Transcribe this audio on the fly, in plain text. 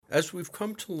As we've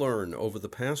come to learn over the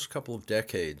past couple of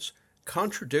decades,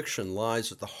 contradiction lies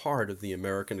at the heart of the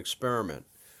American experiment.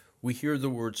 We hear the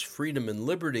words freedom and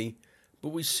liberty, but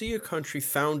we see a country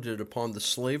founded upon the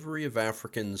slavery of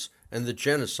Africans and the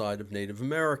genocide of Native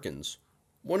Americans.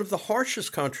 One of the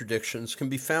harshest contradictions can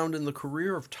be found in the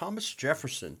career of Thomas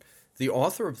Jefferson, the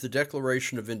author of the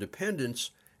Declaration of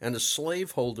Independence and a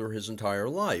slaveholder his entire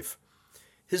life.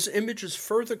 His image is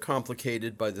further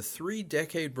complicated by the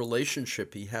 3-decade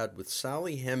relationship he had with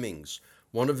Sally Hemings,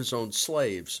 one of his own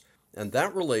slaves, and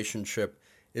that relationship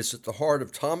is at the heart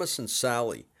of Thomas and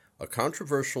Sally, a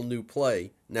controversial new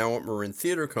play now at Marin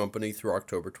Theatre Company through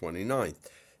October 29th.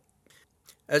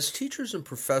 As teachers and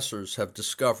professors have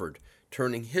discovered,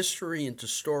 turning history into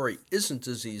story isn't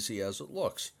as easy as it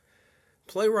looks.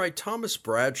 Playwright Thomas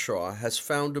Bradshaw has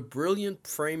found a brilliant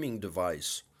framing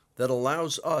device that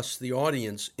allows us, the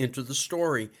audience, into the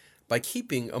story by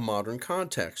keeping a modern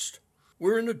context.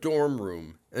 We're in a dorm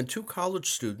room, and 2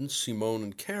 college students, Simone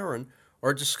and Karen,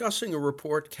 are discussing a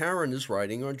report Karen is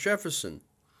writing on Jefferson.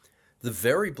 The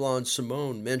very blonde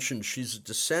Simone mentions she's a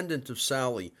descendant of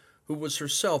Sally, who was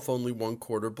herself only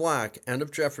 1/4 black, and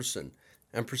of Jefferson,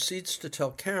 and proceeds to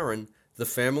tell Karen the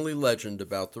family legend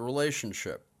about the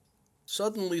relationship.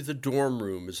 Suddenly, the dorm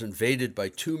room is invaded by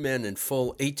 2 men in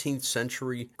full 18th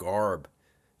century garb.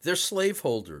 They're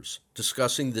slaveholders,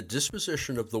 discussing the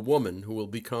disposition of the woman who will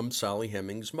become Sally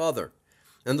Hemings' mother,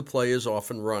 and the play is off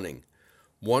and running.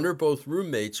 One or both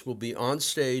roommates will be on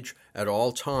stage at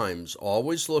all times,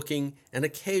 always looking and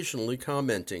occasionally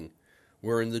commenting.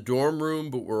 We're in the dorm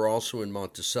room, but we're also in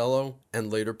Monticello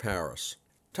and later Paris.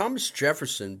 Thomas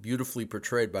Jefferson, beautifully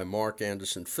portrayed by Mark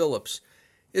Anderson Phillips,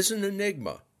 is an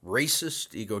enigma.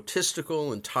 Racist,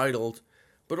 egotistical, entitled,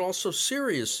 but also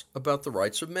serious about the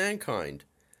rights of mankind.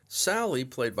 Sally,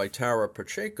 played by Tara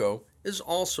Pacheco, is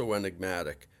also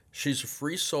enigmatic. She's a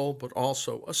free soul, but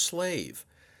also a slave.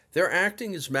 Their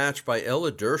acting is matched by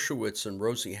Ella Dershowitz and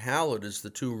Rosie Hallett as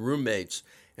the 2 roommates,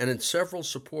 and in several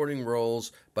supporting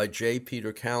roles by J.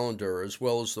 Peter Callender, as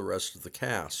well as the rest of the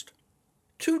cast.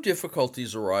 2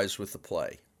 difficulties arise with the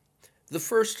play. The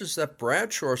first is that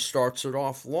Bradshaw starts it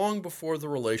off long before the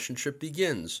relationship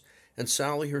begins, and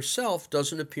Sally herself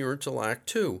doesn't appear until Act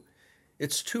 2.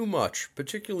 It's too much,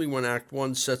 particularly when Act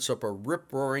 1 sets up a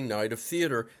rip-roaring night of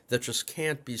theater that just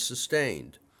can't be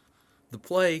sustained. The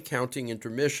play, counting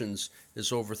intermissions,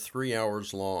 is over 3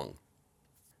 hours long.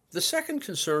 The second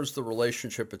concerns the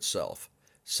relationship itself.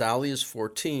 Sally is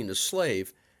 14, a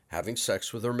slave, having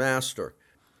sex with her master.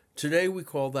 Today we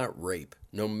call that rape,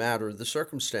 no matter the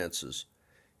circumstances.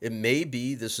 It may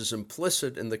be this is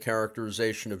implicit in the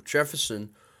characterization of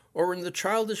Jefferson or in the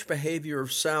childish behavior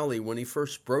of Sally when he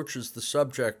first broaches the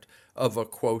subject of a,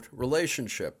 quote,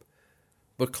 relationship.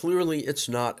 But clearly it's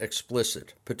not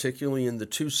explicit, particularly in the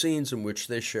 2 scenes in which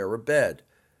they share a bed.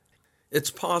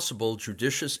 It's possible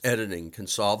judicious editing can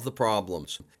solve the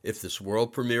problems if this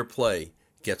world premiere play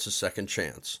gets a second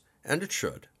chance, and it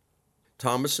should.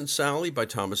 Thomas and Sally by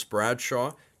Thomas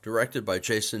Bradshaw, directed by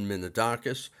Jason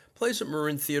Minadakis, plays at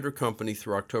Marin Theatre Company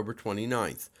through October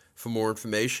 29th. For more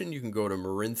information, you can go to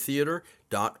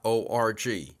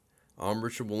marintheatre.org. I'm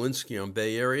Richard Walensky on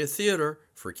Bay Area Theater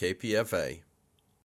for KPFA.